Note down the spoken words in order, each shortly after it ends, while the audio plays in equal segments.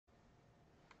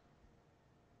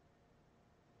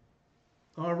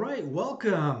All right,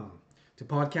 welcome to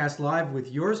Podcast Live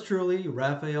with yours truly,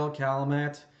 Rafael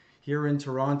Kalamat, here in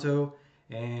Toronto.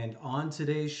 And on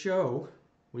today's show,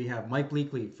 we have Mike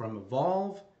Bleackley from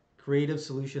Evolve Creative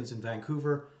Solutions in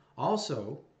Vancouver,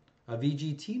 also a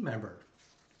VGT member.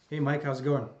 Hey, Mike, how's it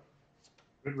going?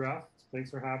 Good, Ralph. Thanks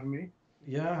for having me.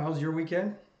 Yeah, how's your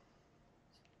weekend?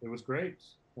 It was great.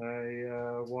 I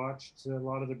watched a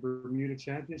lot of the Bermuda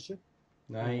Championship.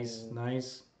 Nice, Uh,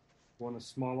 nice. Won a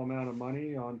small amount of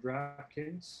money on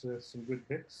DraftKings. Some good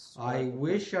picks. I Most of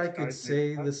wish I these could guys made the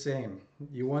say the cut. same.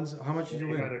 You won? How much Yeah, did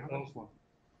you you had win? a close one.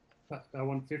 I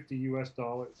won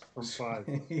 $50 from five.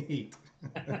 Sweet.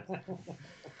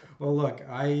 Well, look,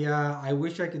 I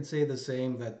wish I could say the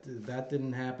same. That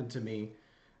didn't happen to me.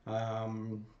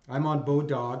 I'm on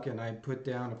Bodog, and I put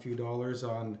down a few dollars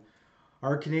on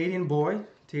our Canadian boy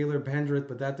Taylor Pendrith,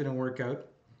 but that didn't work out.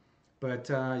 But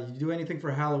you do anything for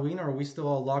Halloween, or are we still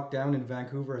all locked down in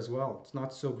Vancouver as well? It's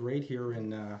not so great here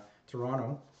in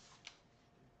Toronto.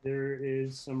 There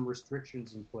is some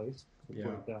restrictions in place, to put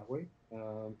Yeah, it that way.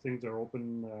 Things are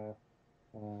open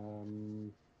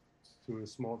um, to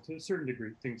a certain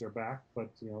degree. Things are back, but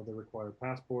they require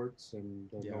passports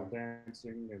and no yeah,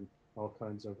 dancing and all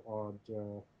kinds of odd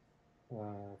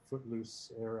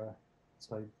footloose era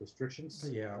type restrictions.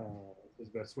 yeah. Is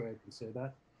the best way I can say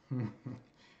that.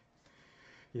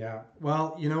 Yeah.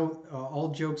 Well, all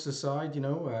jokes aside,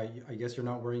 I guess you're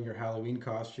not wearing your Halloween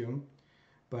costume.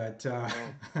 But No,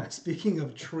 speaking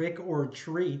of trick or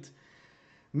treat,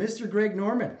 Mr. Greg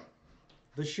Norman,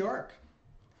 the Shark,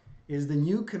 is the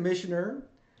new commissioner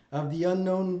of the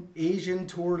Unknown Asian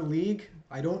Tour League.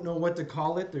 I don't know what to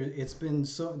call it. There's been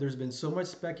so much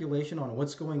speculation on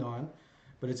what's going on,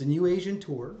 but it's a new Asian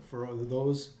tour for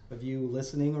those of you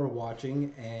listening or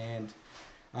watching, and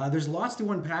there's lots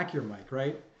to unpack here, Mike.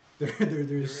 Right? There's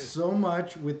there is. so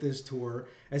much with this tour.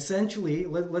 Essentially,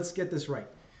 let's get this right.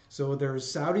 So there's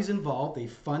Saudis involved. They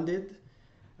funded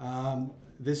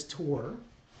this tour.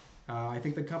 I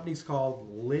think the company's called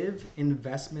Live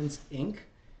Investments Inc.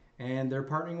 And they're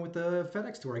partnering with the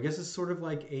FedEx Tour. I guess it's sort of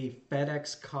like a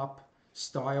FedEx Cup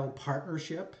style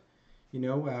partnership.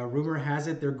 Rumor has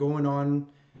it they're going on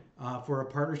for a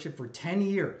partnership for 10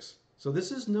 years. So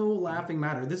this is no Yeah, laughing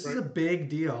matter. This is right. a big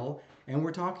deal. And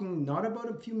we're talking not about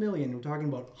a few million, we're talking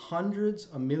about hundreds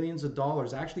of millions of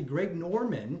dollars. Actually, Greg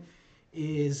Norman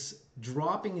is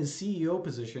dropping his CEO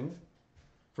position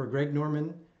for Greg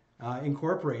Norman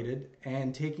Incorporated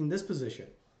and taking this position.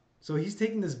 So he's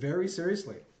taking this very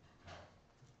seriously.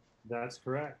 That's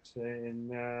correct.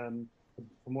 And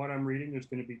from what I'm reading, there's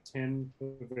going to be 10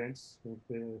 events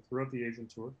throughout the Asian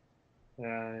Tour.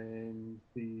 And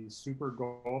the Super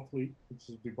Golf League, which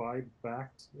is Dubai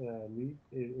backed league,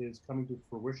 is coming to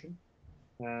fruition.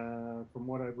 From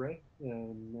what I've read,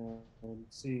 and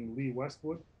seeing Lee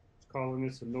Westwood is calling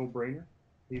this a no-brainer.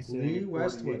 He's saying Lee at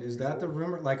Westwood, 48 is years that the old.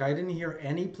 rumor? Like, I didn't hear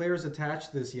any players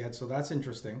attached to this yet, so that's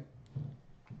interesting.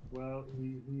 Well,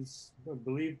 he's, I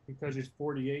believe, because he's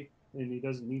 48 and he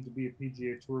doesn't need to be a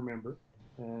PGA Tour member.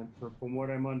 And from what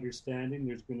I'm understanding,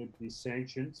 there's going to be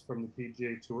sanctions from the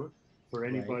PGA Tour for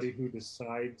Right. anybody who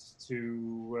decides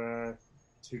to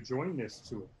join this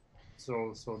tour.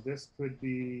 So this could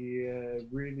be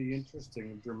really interesting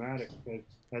and dramatic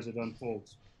as it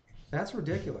unfolds. That's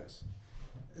ridiculous.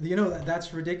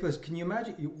 That's ridiculous. Can you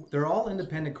imagine? They're all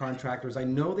independent contractors. I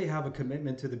know they have a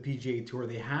commitment to the PGA Tour.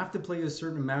 They have to play a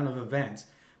certain amount of events.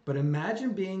 But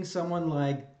imagine being someone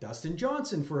like Dustin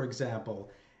Johnson, for example,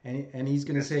 and he's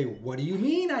going to Yes, say, "What do you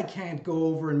mean I can't go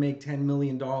over and make $10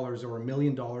 million or $1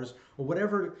 million or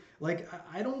whatever?" Like,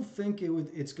 I don't think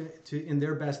it's going to in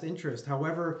their best interest.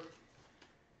 However,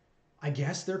 I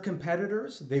guess they're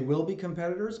competitors. They will be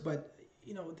competitors, but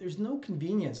there's no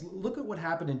convenience. Look at what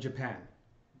happened in Japan.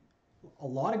 A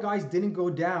lot of guys didn't go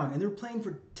down, and they're playing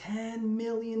for $10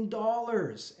 million,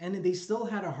 and they still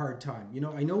had a hard time.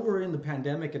 I know we're in the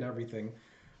pandemic and everything,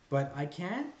 but I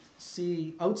can't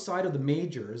see outside of the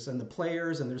majors and the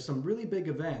players, and there's some really big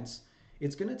events.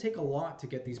 It's going to take a lot to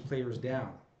get these players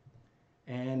down.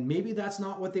 And maybe that's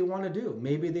not what they want to do.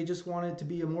 Maybe they just want it to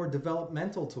be a more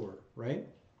developmental tour, right?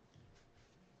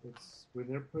 it's when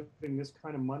they're putting this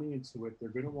kind of money into it, they're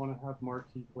going to want to have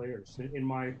marquee players, in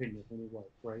my opinion, anyway,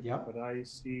 right? Yep. But I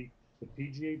see the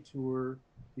PGA Tour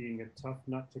being a tough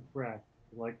nut to crack.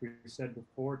 Like we said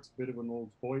before, it's a bit of an old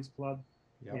boys club,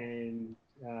 Yep. and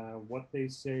what they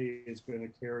say is going to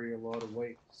carry a lot of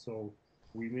weight. So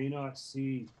we may not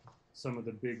see some of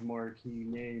the big marquee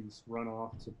names run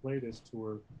off to play this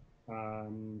tour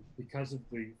because of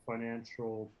the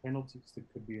financial penalties that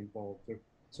could be involved.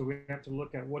 So we have to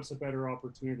look at what's a better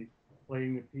opportunity: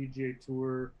 playing the PGA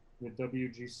Tour the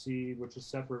WGC, which is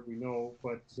separate, we know,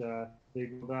 but they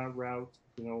go that route,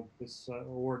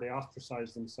 or they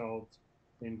ostracize themselves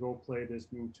and go play this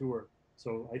new tour.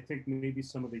 So I think maybe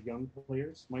some of the young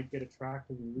players might get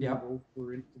attracted and really go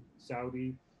for into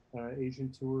Saudi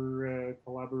Asian Tour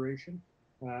collaboration,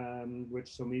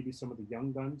 so maybe some of the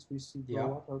young guns we see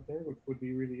grow up out there, which would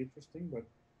be really interesting. But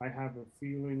I have a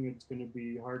feeling it's going to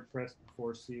be hard pressed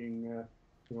before seeing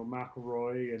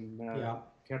McIlroy and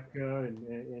Koepka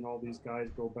and all these guys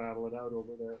go battle it out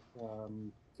over there,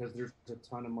 because there's a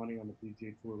ton of money on the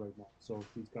PGA Tour right now. So if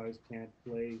these guys can't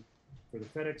play for the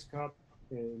FedEx Cup,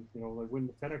 and win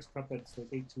the FedEx Cup, that's like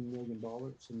 $18 million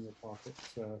in your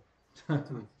pockets.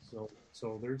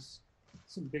 So there's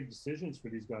some big decisions for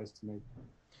these guys to make.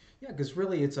 Yeah, because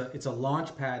really it's a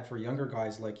launch pad for younger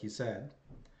guys, like you said.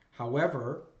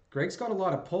 However, Greg's got a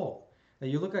lot of pull. Now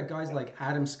you look at guys like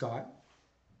Adam Scott,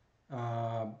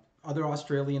 other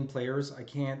Australian players. I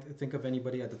can't think of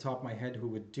anybody at the top of my head who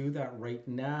would do that right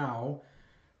now.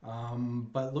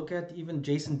 But look at even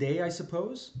Jason Day, I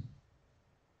suppose.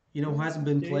 Who hasn't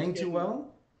been playing too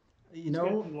well. He's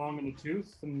getting long in the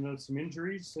tooth and some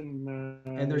injuries, and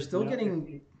they're still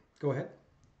getting. Go ahead.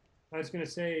 I was going to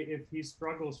say, if he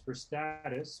struggles for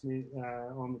status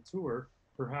on the tour,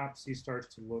 perhaps he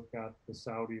starts to look at the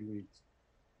Saudi leagues.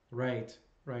 Right.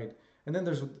 And then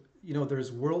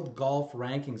there's world golf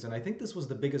rankings, and I think this was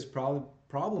the biggest problem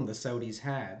the Saudis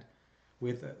had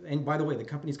with. And by the way, the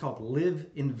company's called Live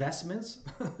Investments,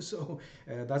 so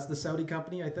that's the Saudi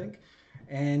company, I think.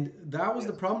 And that was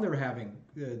the problem they were having,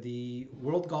 the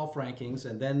world golf rankings,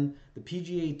 and then the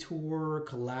PGA Tour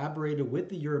collaborated with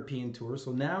the European Tour.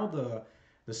 So now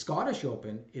the Scottish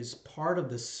Open is part of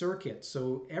the circuit.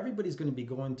 So everybody's going to be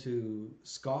going to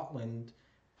Scotland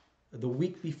the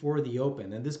week before the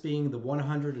Open. And this being the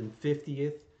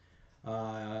 150th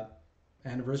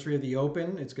anniversary of the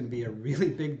Open, it's going to be a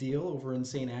really big deal over in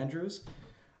St. Andrews.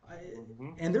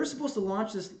 And they're supposed to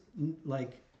launch this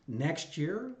like next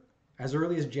year, as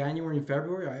early as January and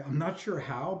February. I'm not sure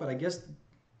how, but I guess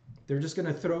they're just going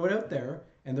to throw it out there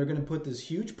and they're going to put this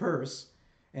huge purse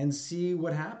and see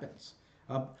what happens.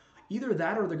 Either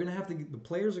that, or the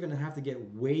players are going to have to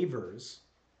get waivers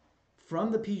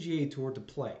from the PGA Tour to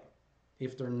play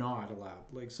if they're not allowed,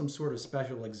 like some sort of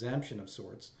special exemption of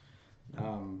sorts.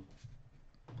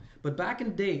 But back in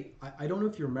the day, I don't know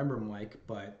if you remember, Mike,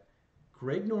 but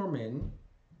Greg Norman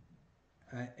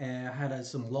had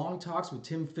some long talks with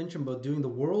Tim Finchem about doing the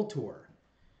World Tour.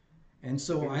 And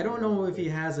so I don't know if he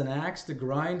has an axe to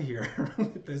grind here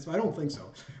with this. I don't think so.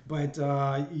 But,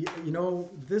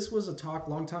 this was a talk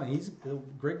long time.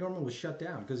 Greg Norman was shut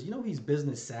down because, he's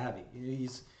business savvy.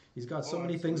 He's got so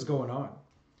many things going on.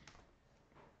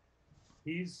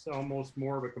 He's almost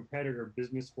more of a competitor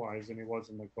business-wise than he was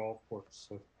in the golf course.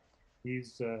 So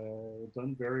he's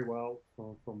done very well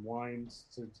from wines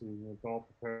to golf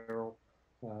apparel.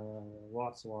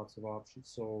 Lots of options.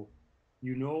 So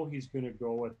he's going to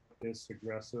go at this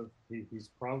aggressive. He's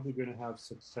probably going to have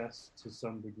success to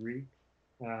some degree.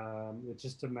 It's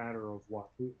just a matter of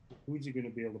who's he going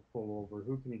to be able to pull over?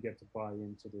 Who can he get to buy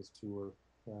into this tour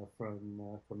from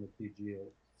the PGA?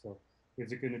 So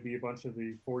is it going to be a bunch of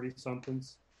the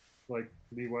 40-somethings like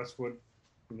Lee Westwood?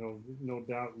 No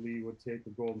doubt Lee would take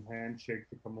a golden handshake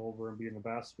to come over and be an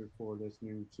ambassador for this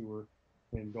new tour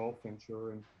in golf, I'm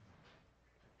sure. And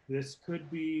this could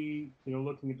be,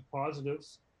 looking at the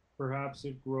positives, perhaps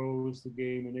it grows the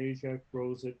game in Asia,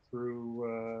 grows it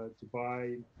through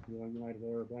Dubai, United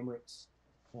Arab Emirates,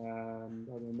 and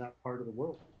in that part of the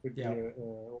world. Could be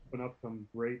open up some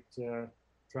great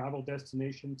travel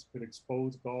destinations, could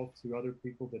expose golf to other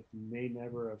people that may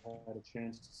never have had a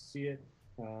chance to see it.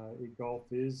 Golf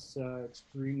is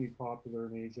extremely popular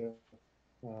in Asia,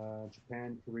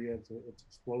 Japan, Korea, it's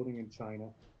exploding in China.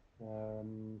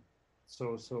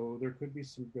 So there could be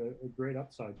a great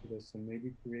upside to this, and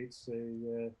maybe creates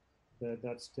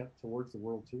that step towards the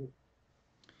World Tour.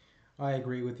 I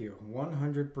agree with you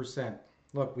 100%.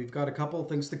 Look, we've got a couple of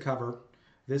things to cover.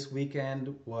 This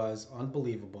weekend was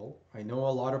unbelievable. I know a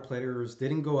lot of players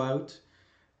didn't go out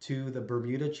to the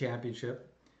Bermuda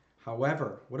Championship.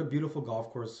 However, what a beautiful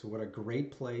golf course. What a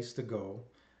great place to go.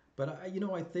 But,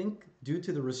 I think due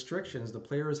to the restrictions, the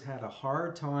players had a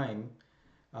hard time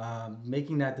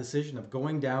making that decision of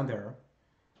going down there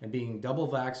and being double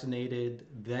vaccinated,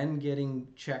 then getting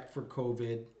checked for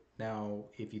COVID. Now,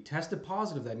 if you tested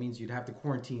positive, that means you'd have to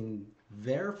quarantine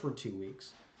there for 2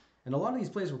 weeks. And a lot of these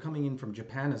players were coming in from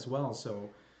Japan as well.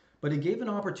 But it gave an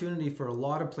opportunity for a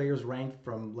lot of players ranked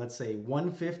from, let's say,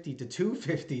 150 to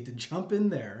 250 to jump in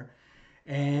there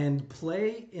and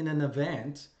play in an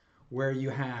event where you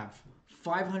have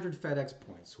 500 FedEx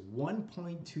points,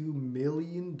 $1.2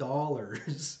 million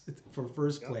for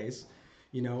first place.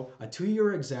 You know, a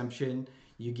 2-year exemption.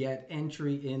 You get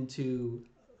entry into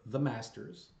the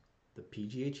Masters, the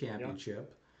PGA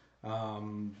Championship.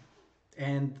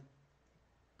 And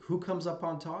who comes up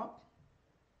on top?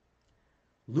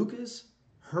 Lucas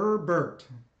Herbert.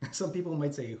 Some people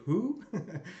might say, who?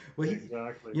 Well,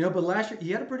 exactly. You know, but last year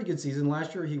he had a pretty good season.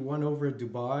 Last year he won over at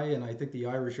Dubai and I think the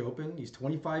Irish Open. He's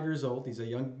 25 years old. He's a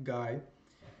young guy.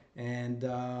 And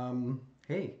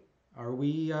hey, are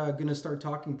we going to start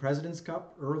talking President's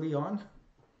Cup early on?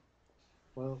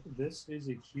 Well, this is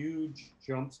a huge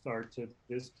jumpstart to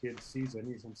this kid's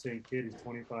season. I'm saying kid, he's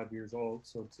 25 years old,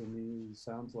 so to me, he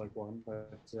sounds like one.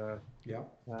 But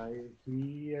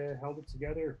he held it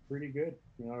together pretty good.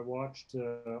 You know, I watched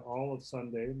all of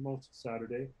Sunday, most of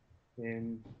Saturday,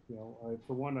 and you know,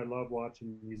 for one, I love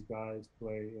watching these guys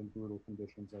play in brutal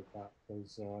conditions like that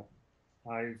because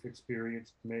I've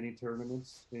experienced many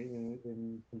tournaments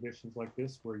in conditions like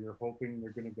this where you're hoping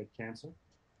they're going to get canceled.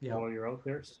 While you're out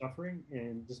there suffering,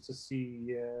 and just to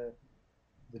see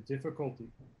the difficulty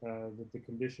that the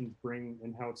conditions bring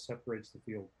and how it separates the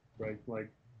field, right?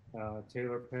 Like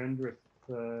Taylor Pendrith,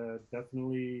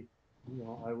 definitely, you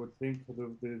know, I would think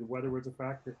the weather was a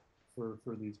factor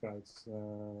for these guys,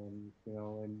 you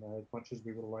know, and as much as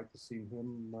we would have liked to see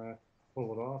him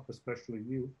pull it off, especially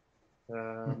you, you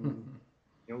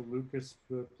know, Lucas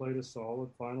played a solid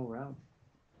final round.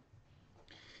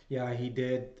 Yeah, he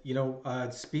did. You know,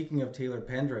 speaking of Taylor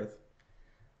Pendrith,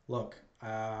 look,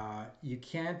 you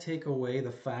can't take away the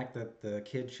fact that the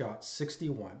kid shot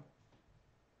 61.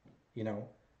 You know,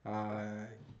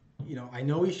 I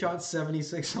know he shot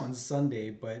 76 on Sunday,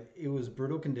 but it was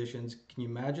brutal conditions. Can you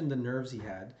imagine the nerves he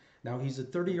had? Now he's a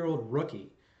 30-year-old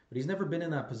rookie, but he's never been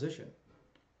in that position.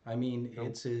 I mean,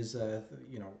 it's his,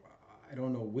 you know, I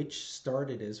don't know which start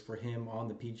it is for him on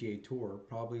the PGA Tour.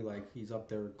 Probably like he's up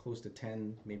there close to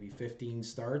 10, maybe 15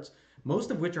 starts,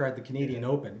 most of which are at the Canadian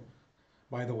Open,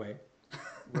 by the way.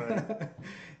 Right.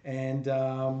 And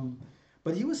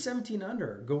but he was 17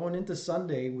 under going into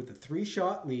Sunday with a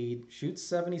 3-shot lead, shoots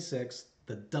 76,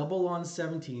 the double on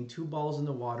 17, 2 balls in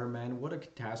the water, man. What a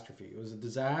catastrophe. It was a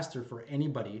disaster for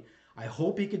anybody. I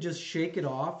hope he could just shake it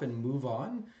off and move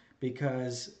on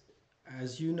because,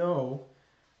 as you know,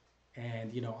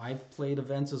 and, you know, I've played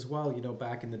events as well. You know,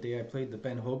 back in the day, I played the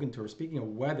Ben Hogan Tour. Speaking of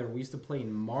weather, we used to play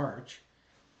in March.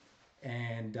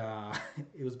 And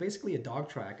it was basically a dog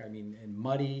track. I mean, and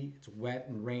muddy, it's wet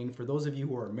and rain. For those of you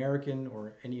who are American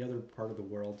or any other part of the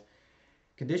world,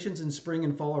 conditions in spring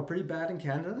and fall are pretty bad in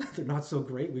Canada. They're not so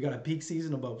great. We got a peak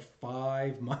season about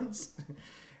 5 months.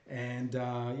 And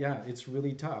yeah, it's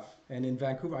really tough. And in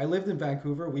Vancouver, I lived in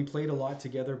Vancouver. We played a lot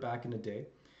together back in the day.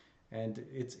 And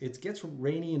it gets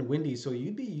rainy and windy, so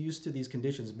you'd be used to these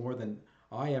conditions more than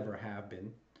I ever have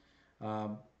been.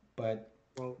 But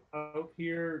well, out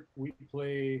here we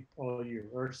play all year.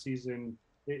 Our season,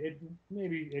 it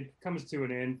comes to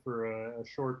an end for a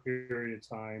short period of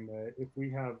time. If we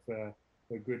have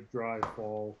a good dry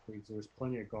fall, there's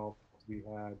plenty of golf to be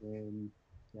had, and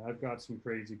I've got some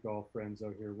crazy golf friends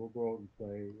out here. We'll go out and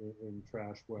play in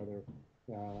trash weather,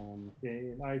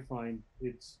 and I find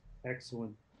it's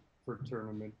excellent for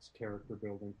tournaments, character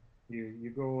building.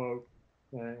 You go out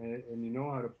and you know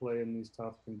how to play in these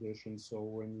tough conditions. So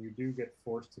when you do get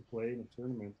forced to play in a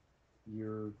tournament,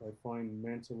 I find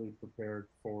mentally prepared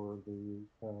for the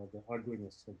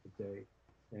ugliness of the day.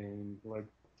 And like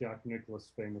Jack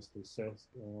Nicklaus famously says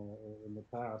in the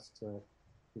past,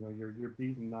 you know, you're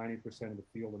beating 90% of the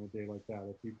field on a day like that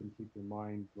if you can keep your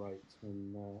mind right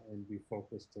and be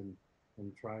focused and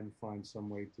try and find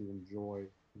some way to enjoy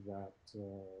that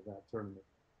tournament.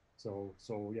 So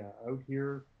yeah, out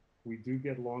here we do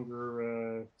get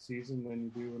longer season than you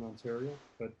do in Ontario,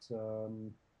 but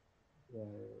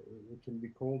it can be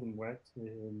cold and wet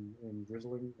and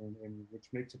drizzling, and which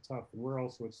makes it tough. And we're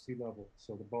also at sea level,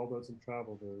 so the ball doesn't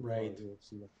travel very far here at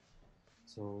sea level.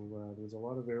 So there's a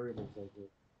lot of variables out here.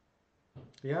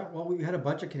 Yeah, well, we had a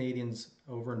bunch of Canadians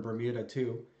over in Bermuda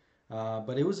too.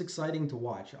 But it was exciting to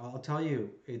watch. I'll tell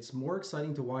you, it's more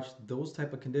exciting to watch those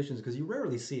type of conditions because you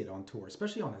rarely see it on tour,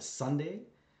 especially on a Sunday.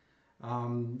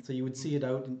 So you would see it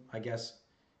out, I guess,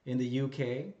 in the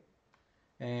UK.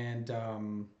 And,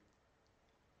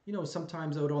 you know,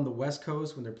 sometimes out on the West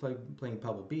Coast when they're playing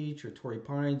Pebble Beach or Torrey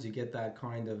Pines, you get that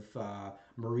kind of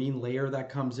marine layer that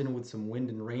comes in with some wind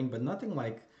and rain, but nothing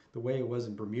like the way it was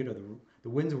in Bermuda. The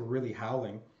winds were really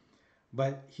howling.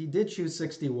 But he did shoot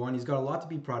 61. He's got a lot to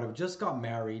be proud of. Just got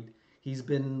married. He's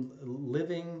been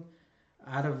living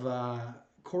out of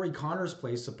Corey Connor's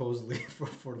place supposedly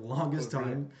for the longest Oh,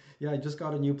 really? time. Yeah, he just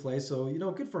got a new place, so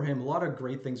good for him. A lot of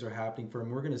great things are happening for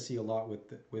him. We're going to see a lot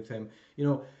with him.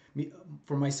 Me,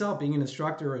 for myself, being an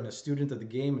instructor and a student of the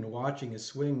game and watching his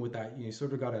swing with that, you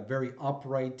sort of got a very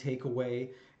upright takeaway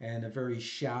and a very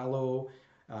shallow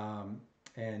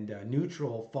and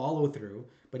neutral follow through,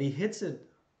 but he hits it,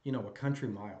 a country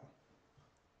mile.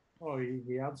 Oh,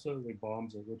 he absolutely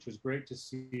bombs it, which is great to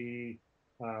see.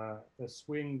 A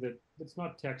swing that's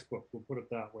not textbook. We'll put it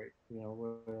that way,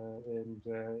 and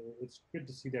it's good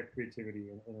to see that creativity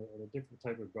and a different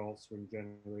type of golf swing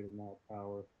generating that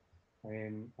power.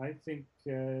 And I think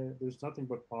there's nothing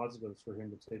but positives for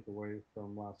him to take away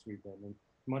from last weekend. And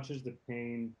much as the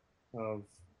pain of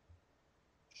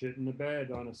shit in the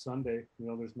bed on a Sunday,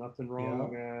 there's nothing Yeah.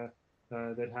 wrong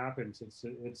that happens.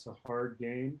 It's a hard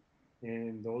game,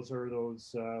 and those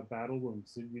battle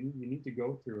wounds that you need to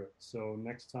go through it. So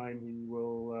next time he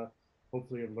will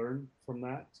hopefully have learned from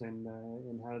that and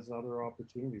has other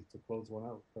opportunities to close one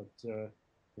out. But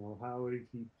how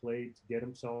he played to get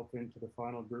himself into the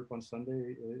final group on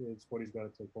Sunday is what he's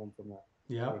got to take home from that,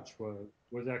 Yeah. which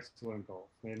was excellent golf.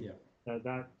 And Yeah.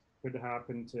 that could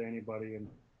happen to anybody. And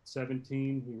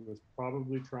 17, he was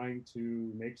probably trying to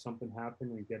make something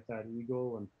happen and get that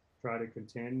eagle and try to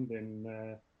contend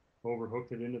and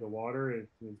overhooked it into the water. As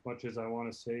much as I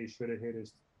want to say he should have hit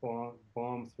his bomb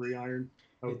 3-iron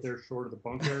out It's there short of the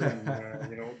bunker, and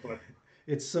but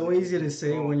it's so easy to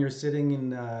say when you're sitting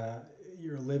in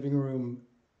your living room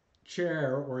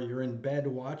chair or you're in bed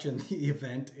watching the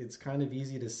event. It's kind of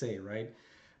easy to say, right?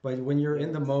 But when you're in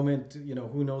yeah, the moment,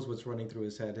 who knows what's running through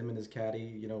his head, him and his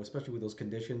caddy, especially with those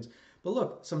conditions. But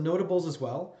look, some notables as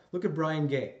well. Look at Brian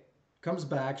Gay. Comes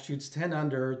back, shoots 10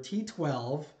 under,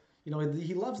 T12.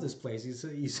 He loves this place.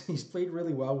 He's played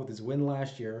really well with his win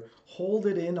last year. Hold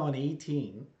it in on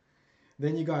 18.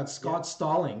 Then you got yeah. Scott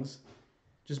Stallings,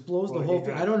 just blows the Well,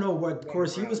 whole. I don't know what got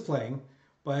course he was around. playing,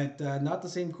 but not the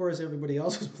same course everybody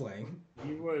else was playing.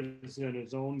 He was in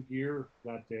his own gear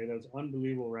that day. That was an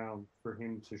unbelievable round for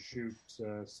him to shoot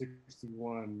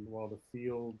 61 while the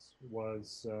field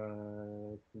was,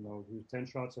 he was 10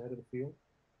 shots ahead of the field.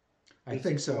 I Is it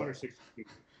think 61 so. or 62?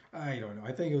 I don't know.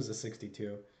 I think it was a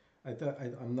 62.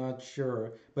 I'm not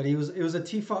sure, but it was a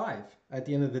T5 at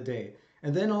the end of the day,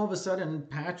 and then all of a sudden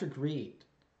Patrick Reed,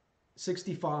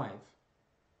 65, Yep.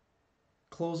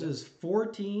 closes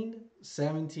 14,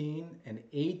 17, and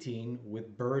 18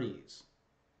 with birdies,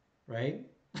 right?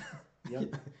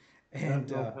 Yep. Yeah,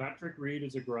 and no, Patrick Reed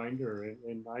is a grinder,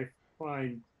 and I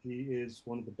find he is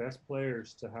one of the best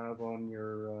players to have on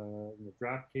your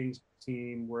DraftKings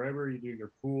team, wherever you do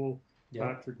your pool.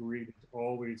 yeah. Patrick Reed is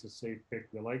always a safe pick.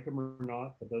 You like him or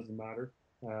not, that doesn't matter.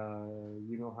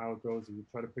 You know how it goes. If you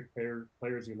try to pick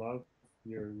players you love,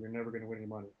 you're never going to win any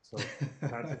money. So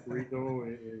Patrick Reed, though,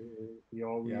 he Yeah.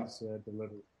 always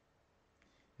delivers.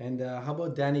 And how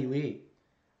about Danny Lee?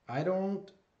 I don't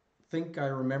think I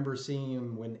remember seeing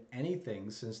him win anything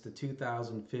since the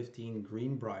 2015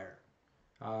 Greenbriar.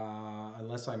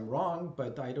 Unless I'm wrong,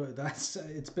 but I don't. That's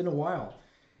it's been a while.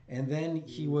 And then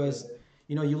he was,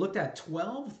 Yeah, you looked at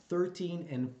 12, 13,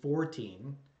 and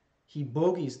 14. He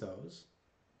bogeys those,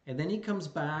 and then he comes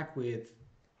back with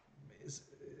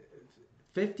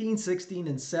 15, 16,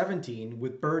 and 17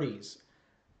 with birdies.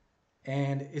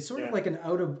 And it's sort of yeah, like an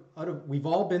out of. We've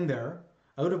all been there.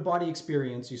 Out of body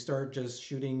experience. You start just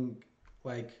shooting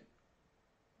like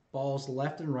balls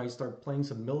left and right, start playing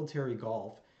some military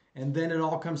golf, and then it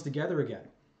all comes together again,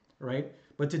 right?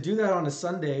 But to do that on a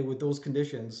Sunday with those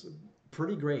conditions,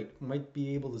 pretty great. Might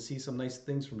be able to see some nice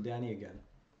things from Danny again.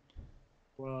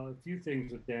 well, a few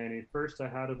things with Danny. First, I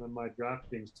had him in my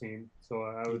DraftKings team, so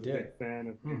I You was a big did. fan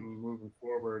of Hmm. him moving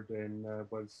forward and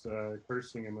was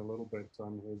cursing him a little bit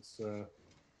on his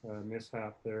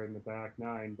mishap there in the back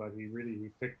nine, but he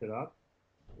picked it up.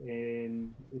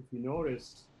 And if you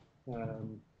notice,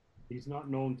 um, he's not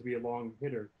known to be a long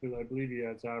hitter because I believe he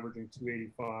has averaging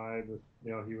 285.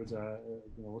 He was a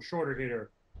shorter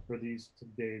hitter for these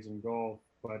days in golf.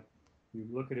 But you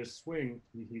look at his swing,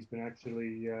 he's been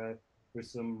actually there's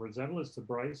some resemblance to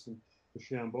Bryce and to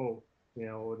Chamblee.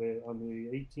 On the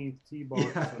 18th tee box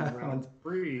on round Yeah.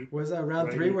 three, Was that round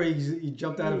right? three where he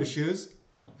jumped out of his Huge. shoes?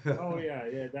 Oh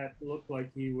yeah. That looked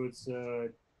like he was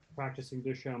practicing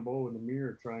Ducharme in the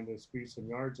mirror, trying to squeeze some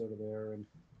yards out of there. And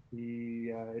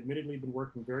he admittedly been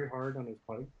working very hard on his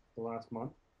putting the last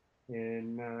month,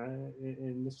 and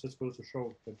this just goes to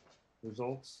show that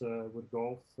results with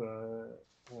golf are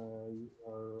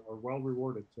well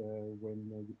rewarded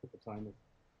when you put the time in.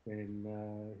 And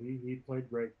he played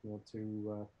great,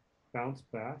 to bounce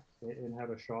back and have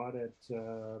a shot at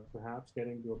perhaps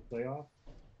getting to a playoff.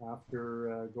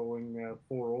 after going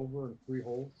 4 over in 3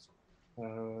 holes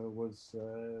was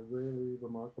really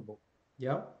remarkable.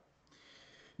 Yep.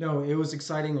 No, it was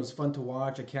exciting. It was fun to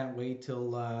watch. I can't wait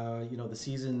till the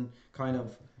season kind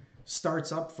of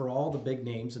starts up for all the big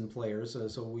names and players.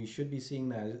 So we should be seeing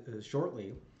that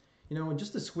shortly. And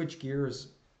just to switch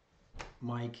gears,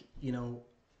 Mike,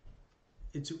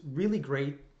 it's really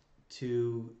great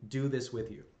to do this with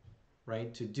you,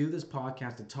 right? To do this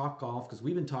podcast, to talk golf, because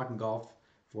we've been talking golf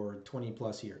for 20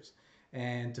 plus years.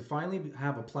 And to finally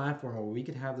have a platform where we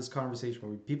could have this conversation,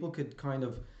 where people could kind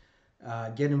of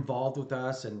get involved with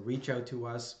us and reach out to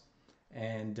us.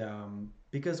 And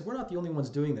because we're not the only ones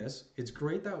doing this, it's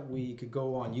great that we could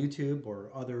go on YouTube or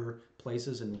other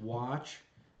places and watch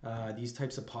these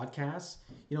types of podcasts.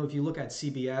 If you look at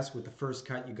CBS with The First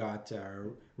Cut, you got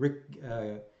Rick,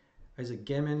 is it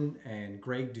Gehman and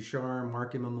Greg Ducharme,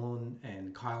 Mark Immelman,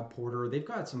 and Kyle Porter. They've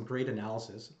got some great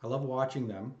analysis. I love watching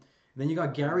them. And then you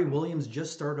got Gary Williams,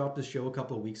 just started off the show a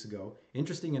couple of weeks ago.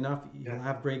 Interesting enough, you'll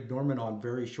have Greg Norman on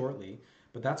very shortly,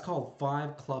 but that's called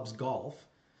Five Clubs Golf.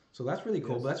 So that's really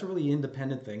cool. Yes. But that's a really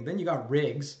independent thing. Then you got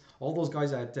Riggs, all those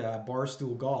guys at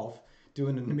Barstool Golf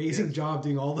doing an amazing job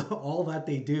doing all that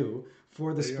they do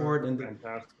for the sport. And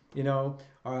fantastic.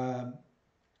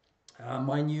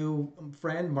 My new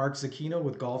friend Mark Zecchino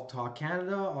with Golf Talk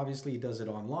Canada, obviously he does it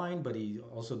online, but he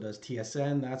also does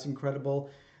TSN. That's incredible.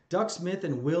 Doug Smith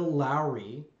and Will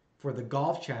Lowry for the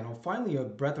Golf Channel. Finally, a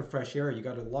breath of fresh air. You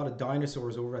got a lot of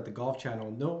dinosaurs over at the Golf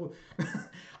Channel. No,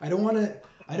 I don't want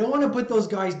to put those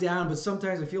guys down, but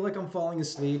sometimes I feel like I'm falling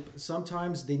asleep.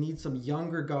 Sometimes they need some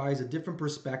younger guys, a different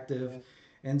perspective.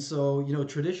 And so,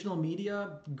 traditional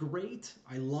media, great.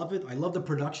 I love it. I love the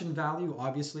production value,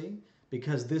 obviously,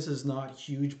 because this is not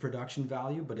huge production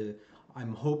value, but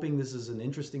I'm hoping this is an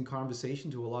interesting conversation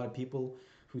to a lot of people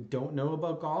who don't know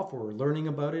about golf or learning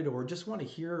about it or just want to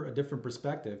hear a different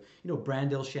perspective.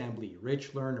 Brandel Chamblee,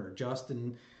 Rich Lerner,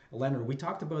 Justin Leonard. We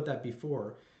talked about that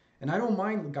before. And I don't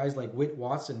mind guys like Whit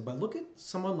Watson, but look at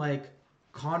someone like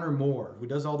Conor Moore, who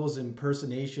does all those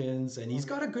impersonations, and he's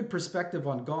got a good perspective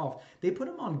on golf. They put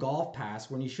him on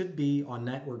GolfPass when he should be on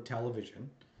network television.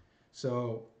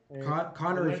 So,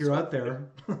 Conor, if you're out there,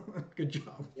 good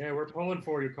job. Yeah, we're pulling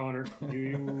for you, Conor.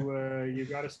 You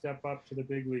got to step up to the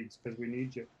big leagues because we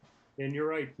need you. And you're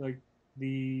right. Like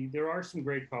there are some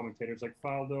great commentators like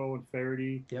Faldo and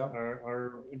Faraday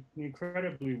are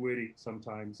incredibly witty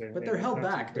sometimes. But they're held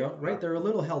back, right? They're a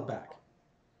little held back.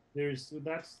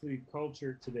 That's the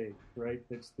culture today, right?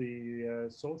 It's the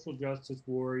social justice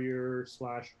warrior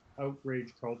 /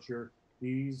 outrage culture.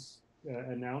 These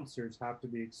announcers have to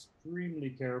be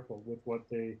extremely careful with what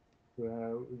they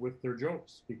with their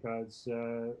jokes because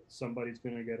somebody's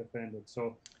going to get offended.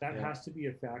 So that has to be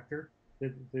a factor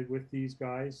that with these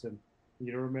guys. And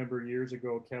remember years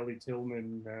ago, Kelly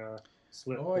Tillman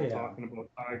slipped talking about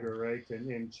Tiger, right?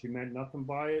 And she meant nothing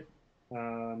by it.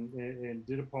 And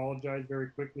did apologize very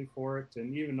quickly for it.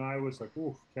 And even I was like,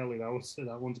 "Ooh, Kelly, that one's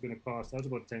going to cost." That was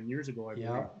about 10 years ago, I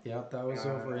believe. Yeah, that was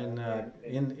over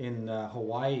in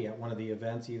Hawaii at one of the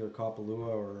events, either Kapalua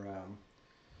or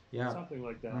something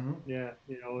like that.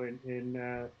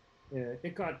 Mm-hmm. Yeah,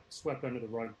 it got swept under the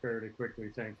rug fairly quickly,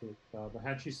 thankfully. But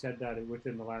had she said that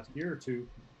within the last year or two,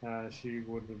 she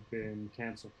would have been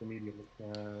canceled immediately.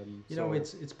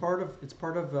 It's part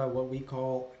of what we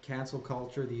call cancel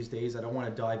culture these days. I don't want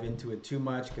to dive into it too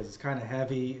much because it's kind of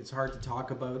heavy. It's hard to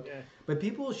talk about. Yeah. But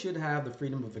people should have the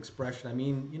freedom of expression. I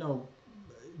mean,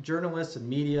 journalists and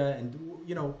media, and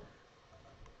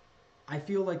I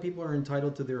feel like people are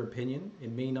entitled to their opinion.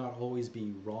 It may not always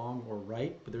be wrong or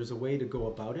right, but there's a way to go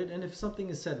about it. And if something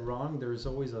is said wrong, there's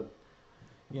always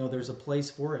there's a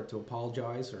place for it to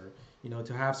apologize or,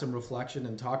 to have some reflection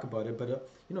and talk about it. But,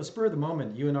 spur of the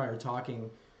moment, you and I are talking.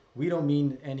 We don't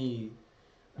mean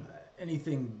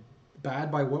anything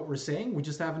bad by what we're saying. We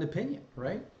just have an opinion,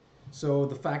 right? So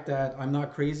the fact that I'm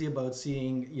not crazy about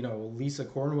seeing, Lisa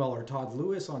Cornwell or Todd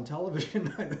Lewis on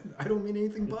television, I don't mean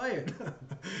anything by it.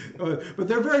 But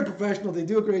they're very professional. They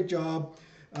do a great job.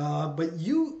 But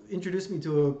you introduced me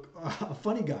to a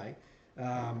funny guy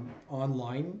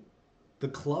online, the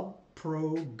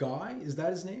ClubPro guy. Is that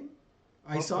his name?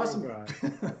 I saw some. Guy.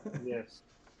 Yes.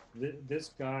 This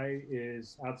guy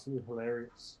is absolutely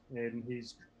hilarious. And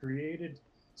he's created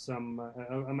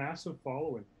a massive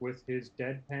following with his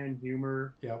deadpan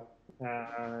humor,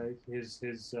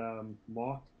 his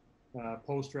mock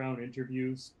post-round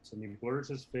interviews, and he blurs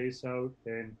his face out,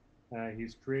 and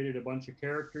he's created a bunch of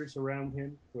characters around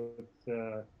him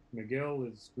with Miguel,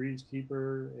 his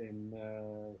greenskeeper, and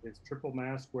his triple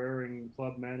mask wearing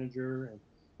club manager, and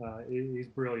he's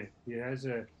brilliant. He has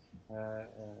a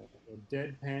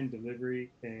deadpan delivery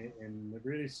and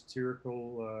really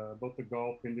satirical about the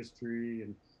golf industry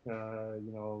and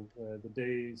the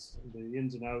days, the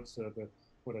ins and outs of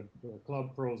what a club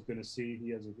pro is going to see.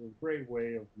 He has a great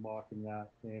way of mocking that,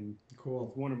 and Cool.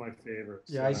 it's one of my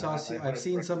favorites. Yeah, I saw. I've highly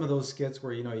seen some of recommend. those skits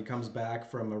where he comes back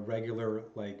from a regular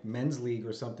like men's league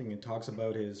or something and talks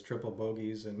about his triple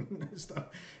bogeys and stuff,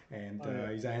 and Oh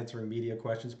yeah, he's answering media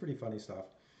questions. Pretty funny stuff.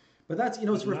 But that's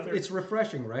there's another. it's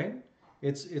refreshing, right?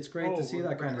 It's great to Oh, see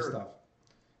that for kind of sure. stuff.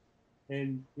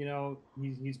 And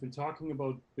he's been talking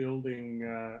about building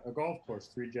a golf course,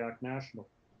 Three Jack National,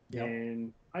 Yep.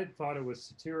 and I thought it was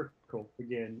satirical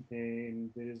again. And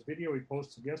his video he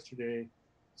posted yesterday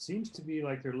seems to be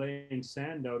like they're laying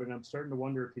sand out, and I'm starting to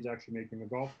wonder if he's actually making a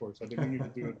golf course. I think we need to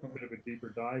do a bit of a deeper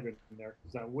dive in there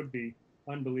because that would be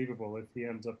unbelievable if he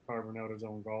ends up carving out his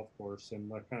own golf course and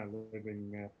kind of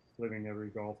living every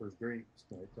golfer's dreams,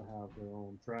 right, to have their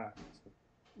own track. So,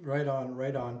 Right on,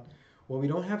 right on. Well, we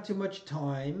don't have too much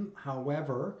time.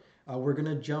 However, we're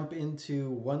going to jump into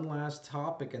one last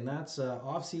topic, and that's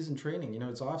off-season training.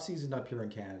 It's off-season up here in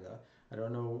Canada. I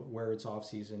don't know where it's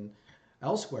off-season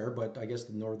elsewhere, but I guess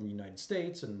the northern United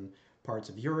States and parts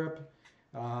of Europe.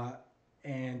 Uh,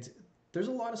 and there's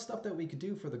a lot of stuff that we could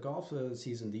do for the golf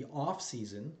season, the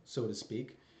off-season, so to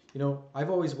speak. I've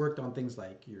always worked on things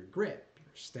like your grip,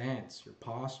 your stance, your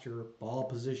posture, ball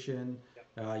position,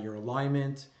 your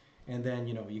alignment, and then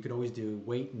you could always do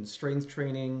weight and strength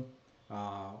training.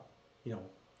 Uh, you know,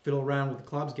 Fiddle around with the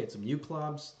clubs, get some new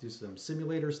clubs, do some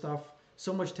simulator stuff.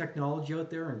 So much technology out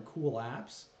there and cool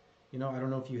apps. I don't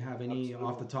know if you have any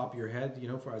off the absolutely. top of your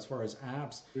head. For as far as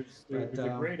apps, but There's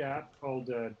a great app called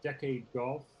Decade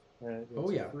Golf. oh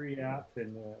It's a yeah, free app,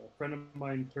 and a friend of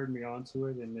mine turned me on to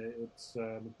it, and it's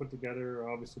put together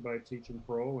obviously by a teaching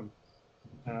pro, and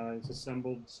he's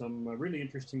assembled some really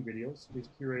interesting videos. He's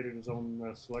curated his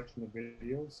own selection of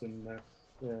videos, and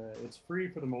it's free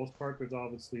for the most part. There's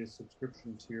obviously a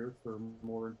subscription tier for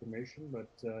more information, but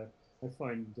I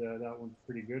find that one's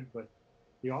pretty good. But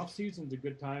the off season's a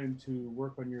good time to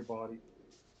work on your body,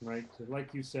 right? So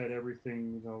like you said,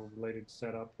 everything related to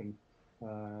setup and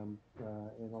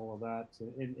all of that.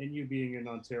 And you being in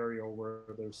Ontario where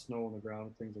there's snow on the ground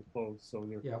and things are closed, so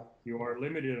yeah, you are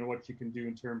limited in what you can do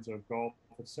in terms of golf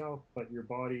itself. But your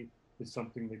body is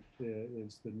something that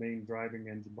is the main driving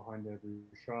engine behind every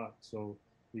shot. So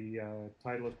the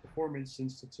Titleist Performance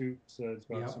Institute has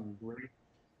got yeah. some great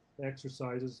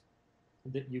exercises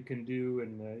that you can do,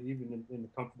 and even in the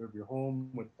comfort of your home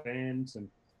with bands, and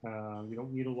you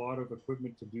don't need a lot of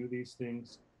equipment to do these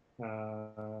things.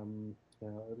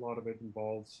 A lot of it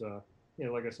involves,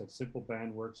 like I said, simple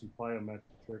band works and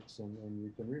plyometrics, and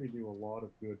you can really do a lot of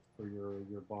good for your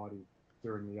body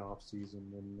during the off season.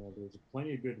 And there's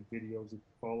plenty of good videos. You can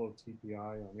follow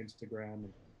TPI on Instagram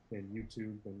and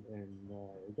YouTube, and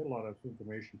you get a lot of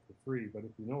information for free. But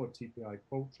if you know a TPI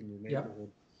coach in your Yeah. neighborhood,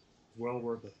 it's well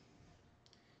worth it.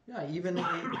 Yeah, even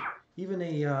on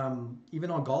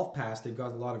GolfPass, they've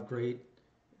got a lot of great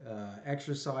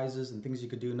exercises and things you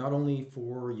could do not only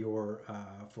for your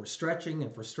for stretching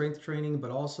and for strength training, but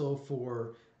also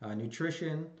for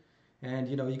nutrition. And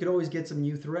you could always get some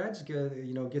new threads,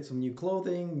 get some new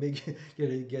clothing,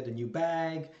 get a new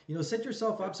bag. Set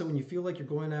yourself up so when you feel like you're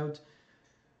going out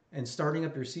and starting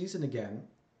up your season again,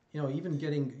 even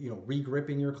getting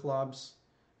re-gripping your clubs,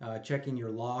 checking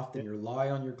your loft Yeah, and your lie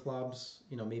on your clubs,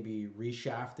 maybe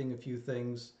reshafting a few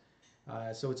things.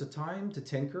 So it's a time to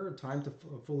tinker, a time to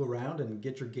fool around and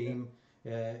get your yeah, game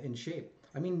in shape.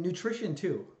 I mean, nutrition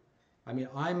too. I mean,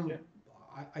 yeah.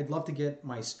 I'd love to get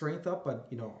my strength up, but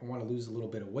I want to lose a little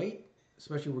bit of weight.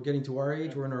 Especially we're getting to our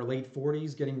age. Yeah. We're in our late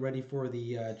 40s, getting ready for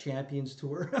the Champions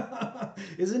Tour.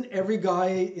 Isn't every guy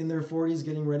in their 40s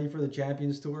getting ready for the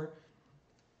Champions Tour?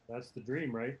 That's the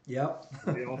dream, right? Yep.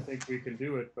 We all think we can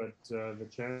do it, but the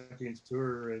Champions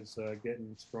Tour is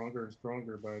getting stronger and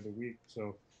stronger by the week.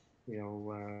 So,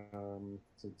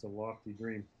 it's a lofty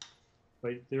dream.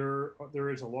 But there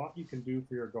is a lot you can do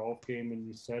for your golf game, and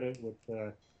you said it with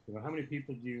how many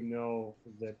people do you know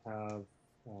that have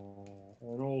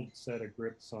an old set of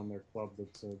grips on their club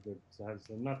that has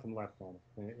nothing left on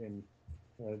it, and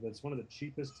that's one of the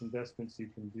cheapest investments you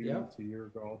can do Yep. to your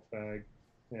golf bag.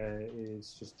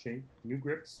 Is just change new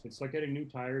grips. It's like getting new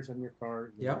tires on your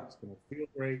car. Yep. It's going to feel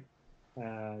great.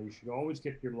 You should always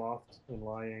get your loft and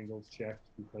lie angles checked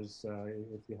because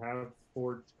if you have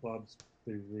forged clubs,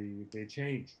 they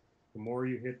change. The more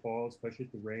you hit balls, especially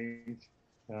at the range,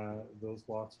 those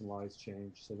lofts and lies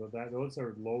change. So those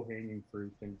are low hanging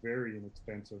fruit and very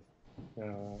inexpensive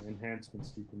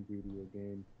enhancements you can do to your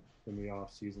game in the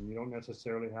off season. You don't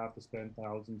necessarily have to spend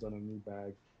thousands on a new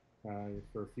bag.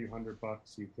 For a few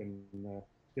 $100, you can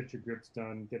get your grips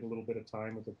done, get a little bit of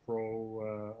time with a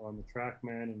pro on the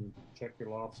Trackman, and check your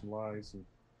lofts and lies, and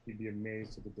you'd be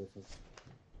amazed at the difference.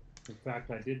 In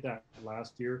fact, I did that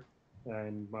last year,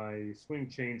 and my swing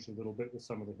changed a little bit with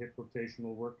some of the hip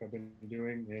rotational work I've been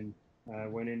doing, and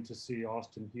went in to see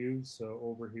Austin Hughes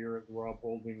over here at Rob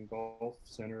Holding Golf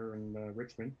Center in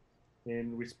Richmond.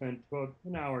 And we spent about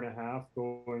an hour and a half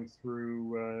going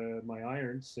through my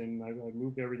irons, and I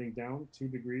moved everything down 2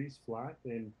 degrees flat,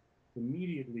 and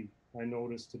immediately I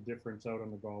noticed a difference out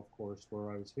on the golf course where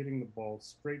I was hitting the ball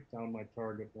straight down my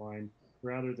target line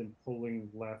rather than pulling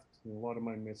left. And a lot of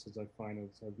my misses I find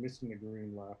I was missing the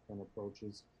green left on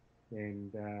approaches,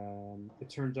 and it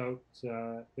turns out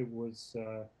it was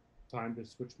time to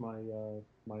switch my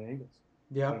angles.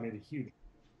 Yeah. So I made a huge,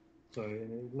 so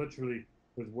and it literally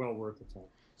was well worth the time.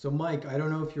 So Mike, I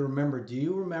don't know if you remember. Do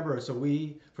you remember? So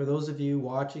for those of you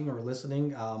watching or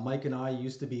listening, Mike and I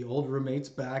used to be old roommates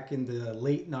back in the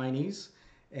late '90s,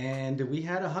 and we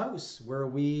had a house where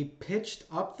we pitched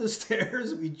up the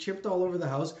stairs, we chipped all over the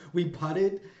house, we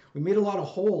putted, we made a lot of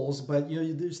holes, but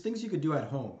there's things you could do at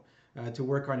home to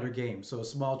work on your game. So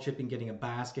small chipping, getting a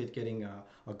basket, getting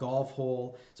a golf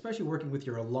hole, especially working with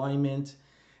your alignment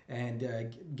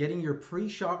and getting your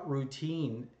pre-shot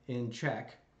routine in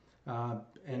check.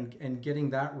 And getting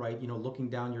that right, looking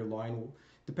down your line,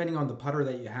 depending on the putter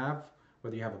that you have,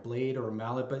 whether you have a blade or a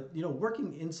mallet. But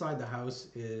working inside the house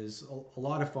is a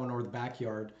lot of fun, or the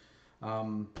backyard.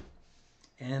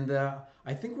 And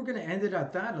I think we're going to end it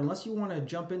at that, unless you want to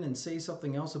jump in and say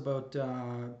something else about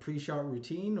pre-shot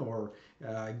routine or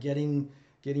getting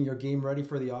your game ready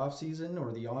for the off season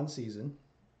or the on season.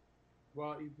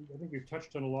 Well, I think we've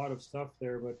touched on a lot of stuff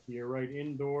there, but you're right.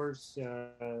 Indoors,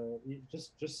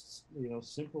 just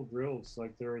simple drills.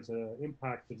 Like there is a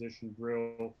impact position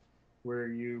drill where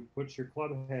you put your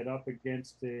club head up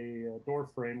against a door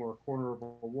frame or a corner of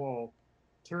a wall,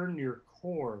 turn your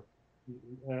core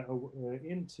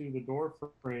into the door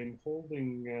frame,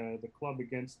 holding the club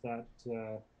against that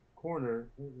corner.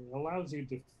 It allows you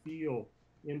to feel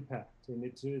impact, and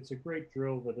it's a great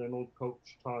drill that an old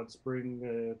coach, Todd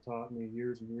Spring, taught me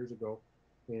years and years ago,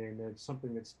 and it's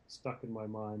something that's stuck in my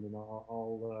mind, and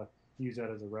I'll use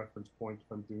that as a reference point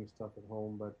if I'm doing stuff at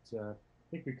home. But I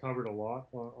think we covered a lot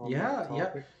on that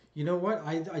topic. Yeah. You know what?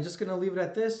 I'm just gonna leave it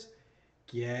at this.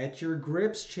 Get your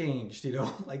grips changed.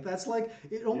 Like that's like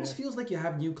it almost feels like you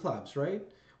have new clubs, right?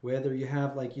 Whether you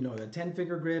have like a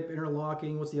 10-finger grip,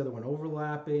 interlocking. What's the other one?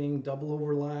 Overlapping, double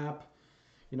overlap.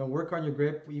 Work on your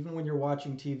grip, even when you're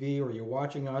watching TV or you're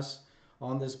watching us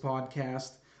on this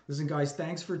podcast. Listen, guys,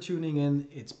 thanks for tuning in.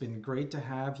 It's been great to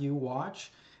have you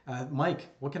watch. Mike,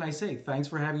 what can I say? Thanks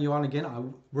for having you on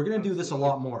again. We're going to do this a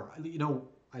lot more.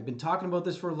 I've been talking about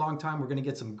this for a long time. We're going to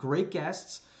get some great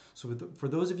guests. So for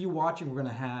those of you watching, we're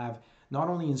going to have not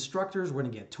only instructors, we're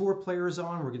going to get tour players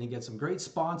on. We're going to get some great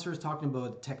sponsors talking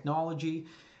about technology.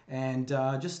 And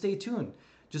just stay tuned.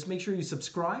 Just make sure you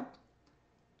subscribe.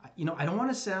 I don't want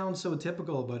to sound so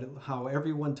typical about how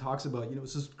everyone talks about,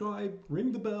 subscribe,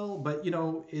 ring the bell, but,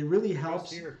 it really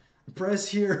helps. Press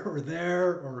here or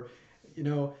there, or,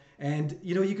 and,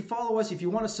 you can follow us. If you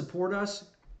want to support us,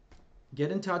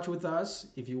 get in touch with us.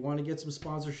 If you want to get some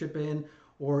sponsorship in,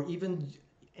 or even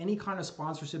any kind of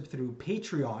sponsorship through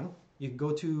Patreon, you can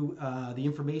go to the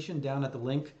information down at the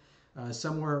link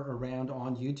somewhere around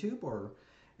on YouTube.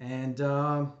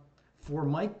 For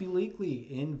Mike Bleackley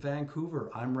in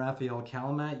Vancouver, I'm Rafael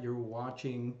Kalamat. You're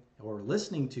watching or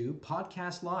listening to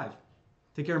Podcast Live.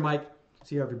 Take care, Mike.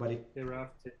 See you, everybody. Hey, Raf.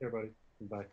 Take care, buddy. Bye.